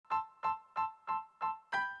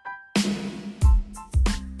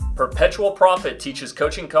Perpetual Profit teaches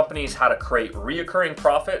coaching companies how to create reoccurring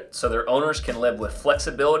profit so their owners can live with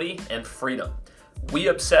flexibility and freedom. We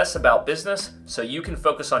obsess about business so you can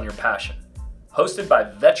focus on your passion. Hosted by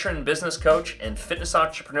veteran business coach and fitness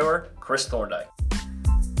entrepreneur, Chris Thorndike.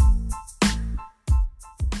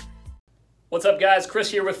 What's up, guys?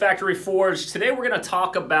 Chris here with Factory Forge. Today we're going to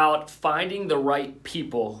talk about finding the right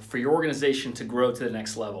people for your organization to grow to the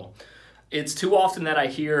next level. It's too often that I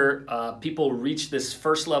hear people reach this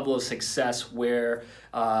first level of success where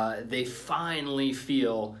they finally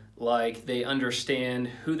feel like they understand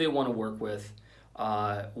who they want to work with,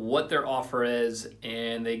 what their offer is,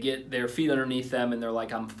 and they get their feet underneath them and they're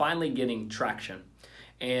like, I'm finally getting traction.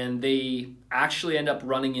 And they actually end up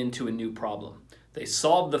running into a new problem. They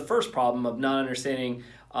solve the first problem of not understanding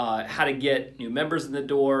how to get new members in the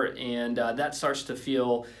door, and that starts to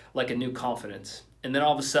feel like a new confidence. And then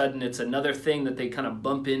all of a sudden, it's another thing that they kind of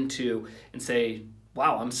bump into and say,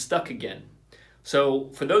 wow, I'm stuck again. So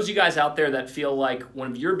for those of you guys out there that feel like one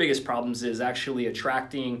of your biggest problems is actually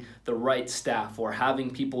attracting the right staff or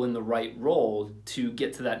having people in the right role to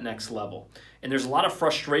get to that next level. And there's a lot of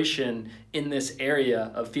frustration in this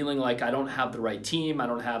area of feeling like I don't have the right team, I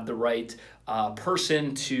don't have the right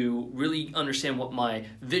person to really understand what my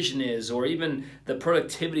vision is, or even the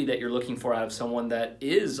productivity that you're looking for out of someone that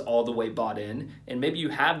is all the way bought in. And maybe you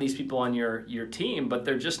have these people on your team, but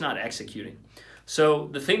they're just not executing. So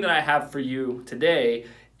the thing that I have for you today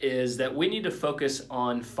is that we need to focus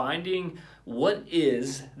on finding what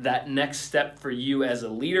is that next step for you as a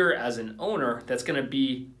leader, as an owner, that's going to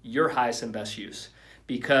be your highest and best use.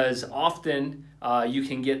 Because often you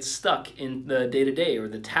can get stuck in the day-to-day or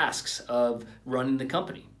the tasks of running the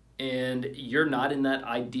company. And you're not in that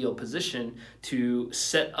ideal position to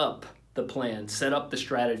set up the plan, set up the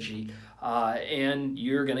strategy, and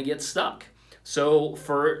you're going to get stuck. So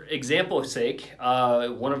for example's sake,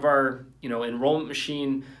 one of our enrollment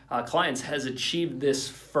machine clients has achieved this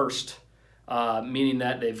first, meaning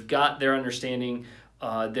that they've got their understanding,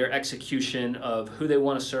 their execution of who they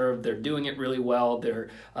want to serve. They're doing it really well. They're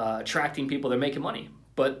attracting people. They're making money.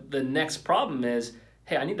 But the next problem is,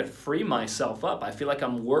 hey, I need to free myself up. I feel like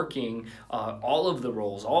I'm working all of the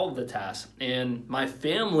roles, all of the tasks. And my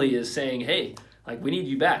family is saying, hey, like, we need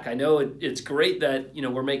you back. I know it's great that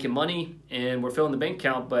we're making money and we're filling the bank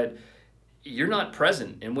account, but you're not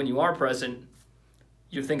present. And when you are present,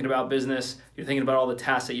 you're thinking about business. You're thinking about all the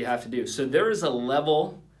tasks that you have to do. So there is a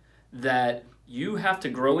level that you have to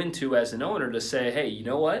grow into as an owner to say, hey, you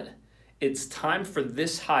know what? It's time for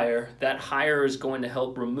this hire. That hire is going to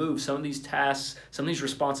help remove some of these tasks, some of these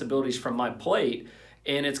responsibilities from my plate,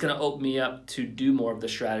 and it's going to open me up to do more of the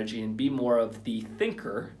strategy and be more of the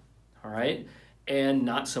thinker, all right, and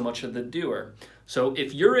not so much of the doer. So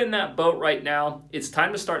if you're in that boat right now, it's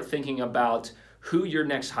time to start thinking about who your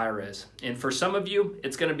next hire is. And for some of you,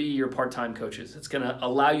 it's going to be your part-time coaches. It's going to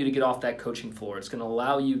allow you to get off that coaching floor. It's going to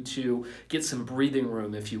allow you to get some breathing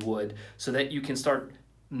room, if you would, so that you can start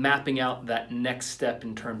mapping out that next step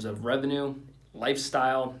in terms of revenue,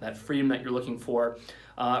 lifestyle, that freedom that you're looking for.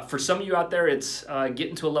 For some of you out there, it's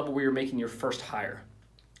getting to a level where you're making your first hire,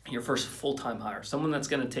 your first full-time hire, someone that's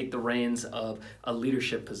going to take the reins of a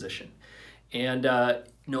leadership position. And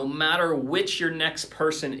no matter which your next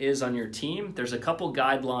person is on your team, there's a couple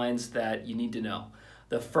guidelines that you need to know.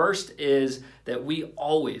 The first is that we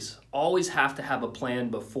always have to have a plan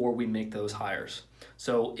before we make those hires.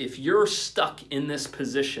 So if you're stuck in this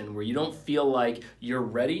position where you don't feel like you're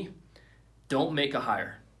ready, don't make a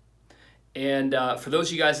hire. And for those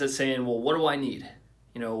of you guys that's saying, well, what do I need?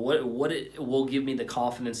 What it will give me the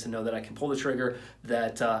confidence to know that I can pull the trigger,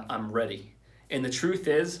 that I'm ready. And the truth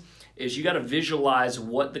is you got to visualize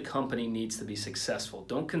what the company needs to be successful.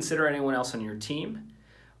 Don't consider anyone else on your team.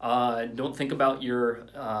 Don't think about your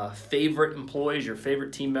favorite employees, your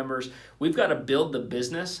favorite team members. We've got to build the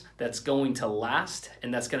business that's going to last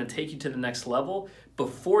and that's going to take you to the next level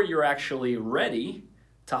before you're actually ready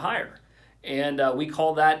to hire. And we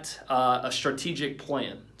call that a strategic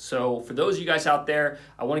plan. So for those of you guys out there,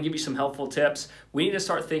 I want to give you some helpful tips. We need to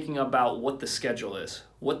start thinking about what the schedule is,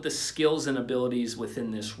 what the skills and abilities within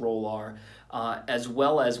this role are, as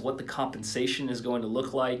well as what the compensation is going to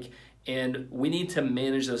look like. And we need to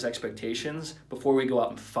manage those expectations before we go out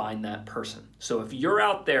and find that person. So if you're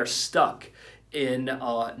out there stuck in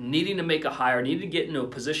needing to make a hire, needing to get into a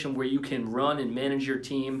position where you can run and manage your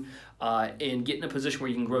team, and get in a position where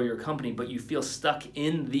you can grow your company, but you feel stuck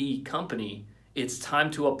in the company, it's time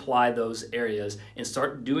to apply those areas and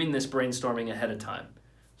start doing this brainstorming ahead of time.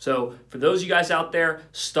 So for those of you guys out there,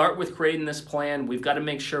 start with creating this plan. We've got to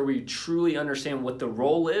make sure we truly understand what the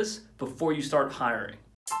role is before you start hiring.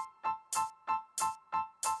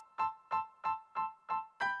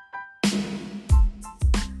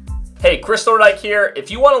 Chris Thorndike here.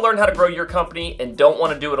 If you want to learn how to grow your company and don't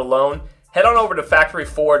want to do it alone, head on over to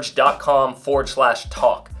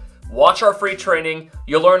factoryforge.com/talk. Watch our free training.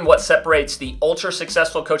 You'll learn what separates the ultra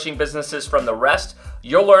successful coaching businesses from the rest.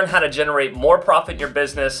 You'll learn how to generate more profit in your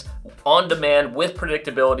business on demand with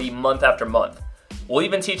predictability month after month. We'll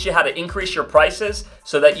even teach you how to increase your prices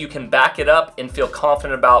so that you can back it up and feel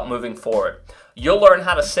confident about moving forward. You'll learn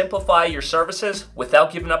how to simplify your services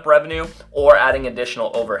without giving up revenue or adding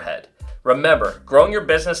additional overhead. Remember, growing your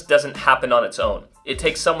business doesn't happen on its own. It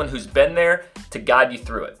takes someone who's been there to guide you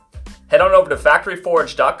through it. Head on over to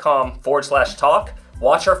factoryforge.com/talk,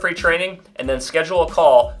 watch our free training, and then schedule a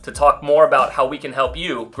call to talk more about how we can help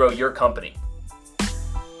you grow your company.